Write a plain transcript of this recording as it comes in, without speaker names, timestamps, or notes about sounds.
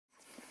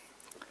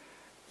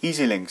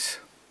ezLINX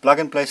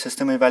Plug-and-Play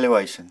System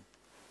Evaluation.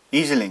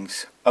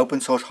 ezLINX Open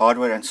Source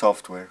Hardware and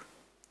Software.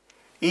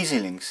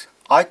 ezLINX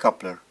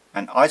iCoupler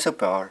and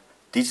isopower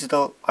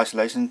Digital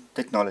Isolation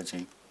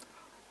Technology.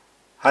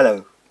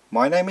 Hello,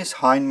 my name is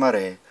Hein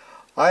Marais.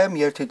 I am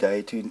here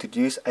today to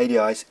introduce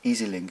ADI's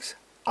ezLINX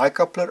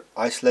iCoupler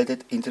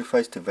Isolated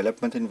Interface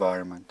Development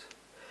Environment.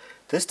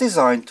 This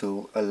design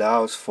tool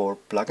allows for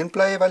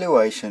plug-and-play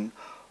evaluation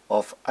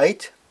of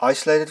 8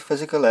 isolated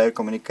physical layer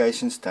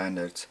communication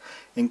standards,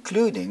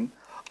 including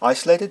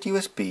isolated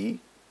USB,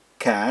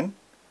 CAN,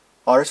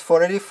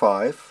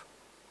 RS-485,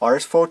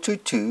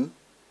 RS-422,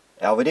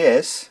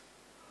 LVDS,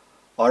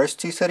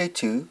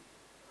 RS-232,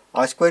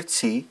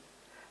 I2C,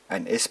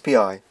 and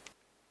SPI.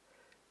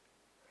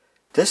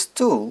 This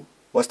tool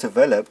was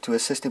developed to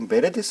assist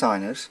embedded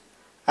designers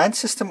and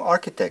system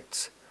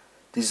architects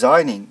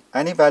designing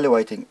and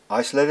evaluating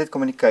isolated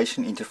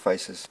communication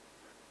interfaces.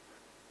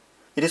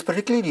 It is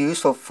particularly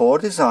useful for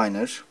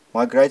designers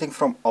migrating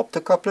from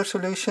opto-coupler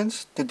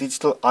solutions to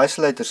digital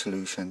isolator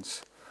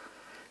solutions.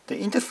 The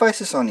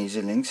interfaces on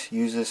ezLINX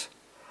uses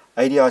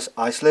ADI's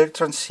isolated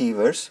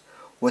transceivers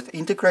with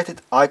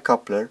integrated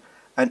iCoupler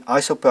and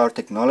isopower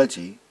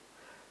technology.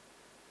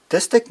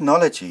 This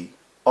technology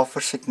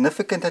offers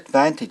significant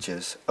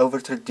advantages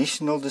over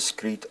traditional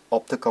discrete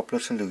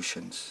optocoupler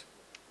solutions.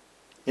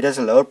 It has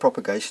a lower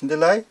propagation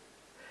delay,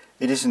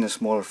 it is in a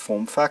smaller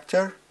form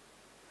factor,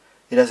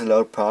 it has a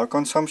lower power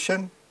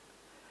consumption,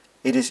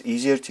 it is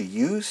easier to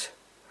use,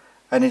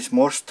 and is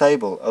more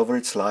stable over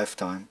its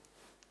lifetime.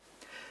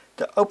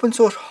 The open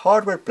source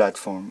hardware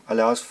platform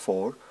allows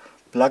for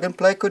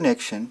plug-and-play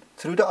connection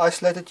through the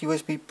isolated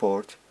USB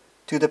port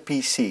to the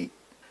PC.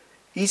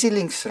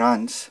 ezLINX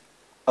runs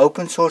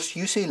open source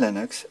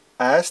LINXT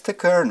as the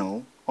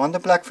kernel on the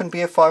Blackfin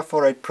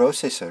BF548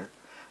 processor,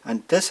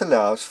 and this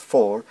allows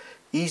for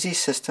easy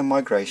system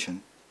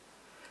migration.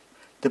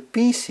 The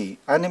PC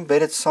and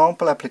embedded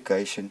sample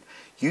application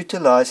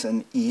utilize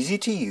an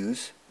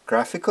easy-to-use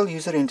graphical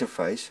user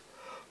interface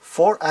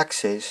for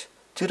access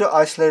to the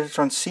isolated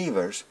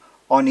transceivers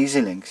on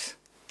ezLINX.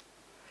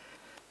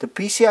 The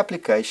PC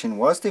application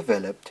was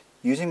developed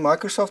using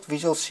Microsoft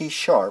Visual C#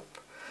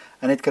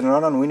 and it can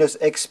run on Windows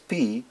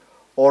XP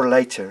or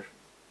later.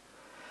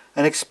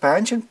 An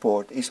expansion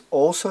port is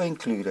also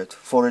included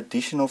for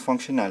additional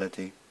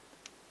functionality.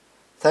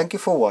 Thank you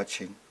for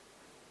watching.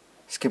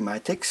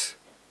 Schematics,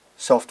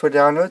 software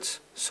downloads,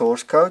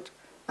 source code,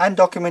 and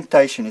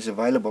documentation is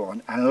available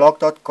on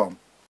analog.com.